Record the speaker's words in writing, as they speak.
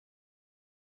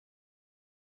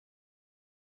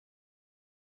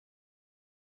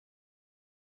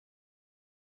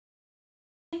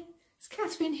It's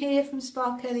Catherine here from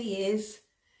Spark Early Years.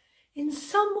 In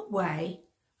some way,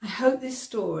 I hope this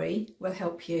story will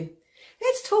help you.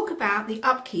 Let's talk about the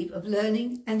upkeep of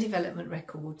learning and development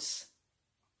records.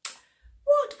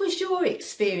 What was your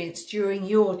experience during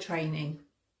your training?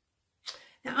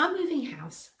 Now, I'm moving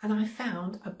house and I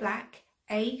found a black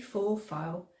A4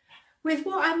 file with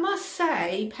what I must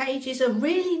say, pages of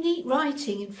really neat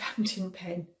writing in fountain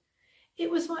pen.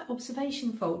 It was my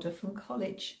observation folder from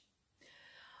college.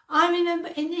 I remember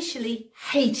initially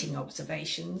hating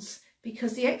observations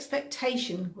because the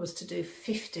expectation was to do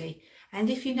 50. And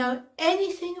if you know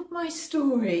anything of my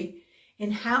story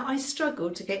in how I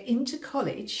struggled to get into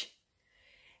college,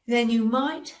 then you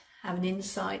might have an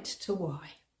insight to why.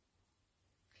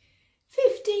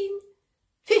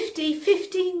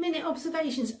 15-minute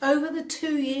observations over the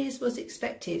 2 years was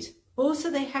expected.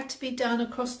 Also, they had to be done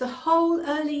across the whole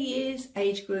early years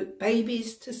age group,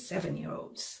 babies to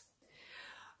 7-year-olds.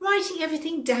 Writing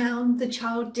everything down the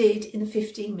child did in the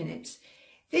 15 minutes.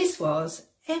 This was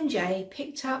MJ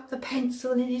picked up the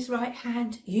pencil in his right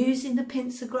hand, using the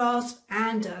pincer grasp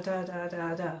and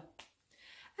da-da-da-da-da.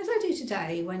 As I do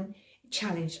today, when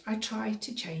challenged, I try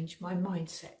to change my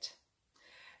mindset.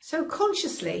 So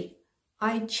consciously,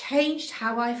 I changed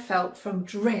how I felt from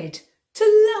dread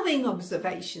to loving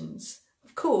observations.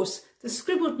 Of course, the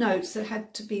scribbled notes that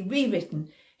had to be rewritten,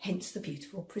 hence the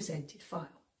beautiful presented file.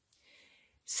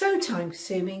 So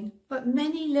time-consuming, but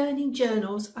many learning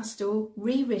journals are still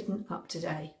rewritten up to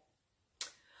date.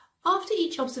 After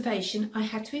each observation, I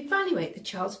had to evaluate the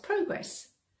child's progress.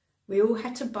 We all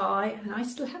had to buy, and I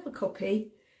still have a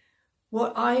copy,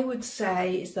 what I would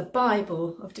say is the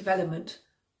Bible of Development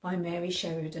by Mary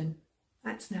Sheridan.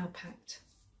 That's now packed.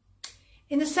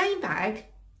 In the same bag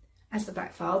as the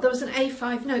black file, there was an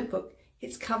A5 notebook.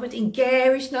 It's covered in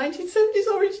garish 1970s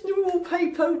original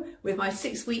wallpaper with my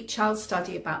 6-week child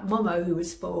study about Momo, who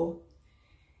was 4.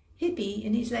 He'd be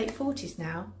in his late 40s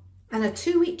now. And a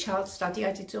 2-week child study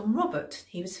I did on Robert.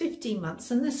 He was 15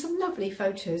 months and there's some lovely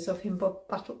photos of him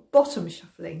bottom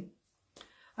shuffling.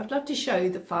 I'd love to show you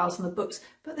the files and the books,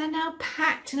 but they're now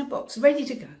packed in a box, ready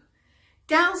to go.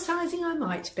 Downsizing I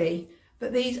might be,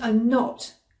 but these are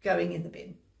not going in the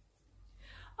bin.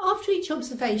 After each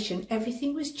observation,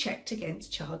 everything was checked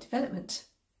against child development.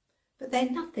 But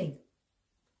then nothing.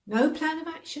 No plan of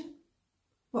action.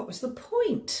 What was the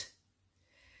point?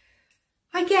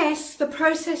 I guess the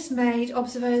process made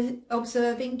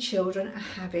observing children a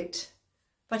habit,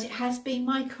 but it has been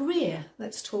my career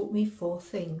that's taught me 4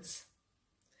 things.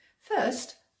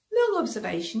 First, long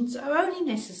observations are only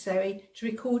necessary to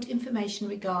record information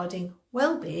regarding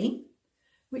well-being,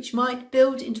 which might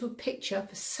build into a picture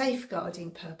for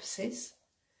safeguarding purposes.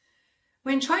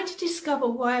 When trying to discover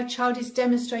why a child is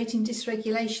demonstrating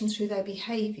dysregulation through their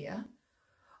behaviour,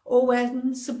 or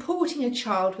when supporting a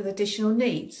child with additional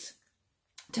needs,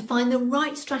 to find the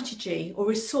right strategy or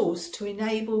resource to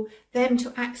enable them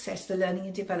to access the learning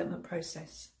and development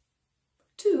process.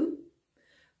 2,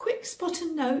 quick spot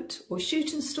and note or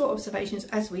shoot and store observations,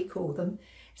 as we call them,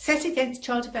 set against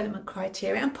child development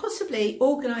criteria and possibly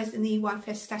organised in the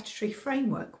EYFS statutory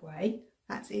framework way,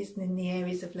 that is in the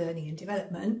areas of learning and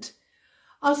development,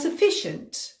 are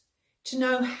sufficient to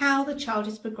know how the child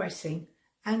is progressing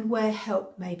and where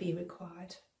help may be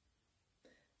required.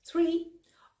 3,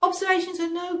 observations are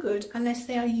no good unless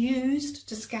they are used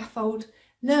to scaffold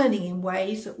learning in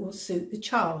ways that will suit the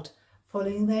child,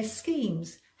 following their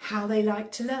schemes, how they like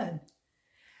to learn,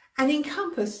 and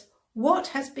encompass what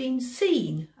has been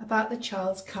seen about the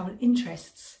child's current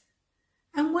interests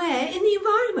and where in the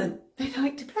environment they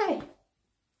like to play.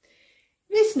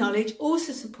 This knowledge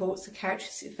also supports the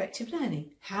characteristics of effective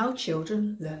learning, how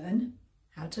children learn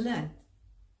how to learn.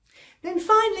 Then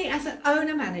finally, as an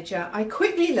owner-manager, I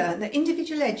quickly learned that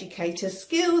individual educators'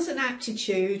 skills and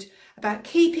aptitude about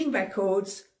keeping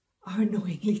records are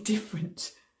annoyingly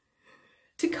different.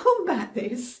 To combat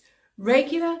this,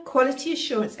 regular quality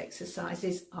assurance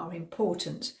exercises are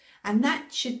important, and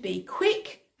that should be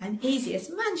quick and easy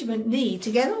as management need to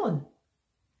get on.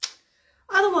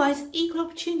 Otherwise, equal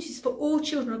opportunities for all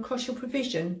children across your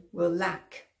provision will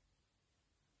lack.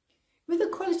 With the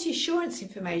quality assurance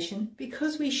information,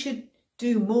 because we should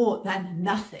do more than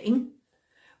nothing,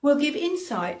 we'll give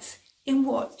insights in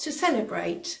what to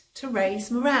celebrate to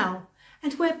raise morale,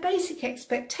 and where basic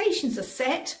expectations are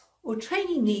set or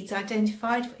training needs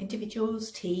identified for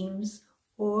individuals, teams,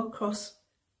 or across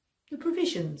the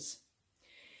provisions.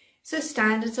 So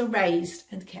standards are raised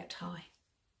and kept high.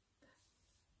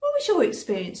 What was your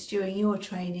experience during your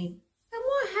training, and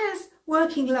what has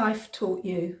working life taught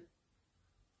you?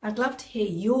 I'd love to hear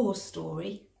your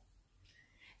story.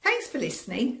 Thanks for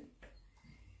listening.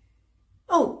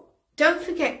 Oh, don't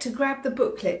forget to grab the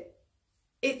booklet.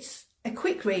 It's a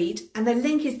quick read and the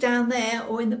link is down there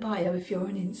or in the bio if you're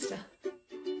on Insta.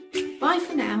 Bye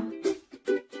for now.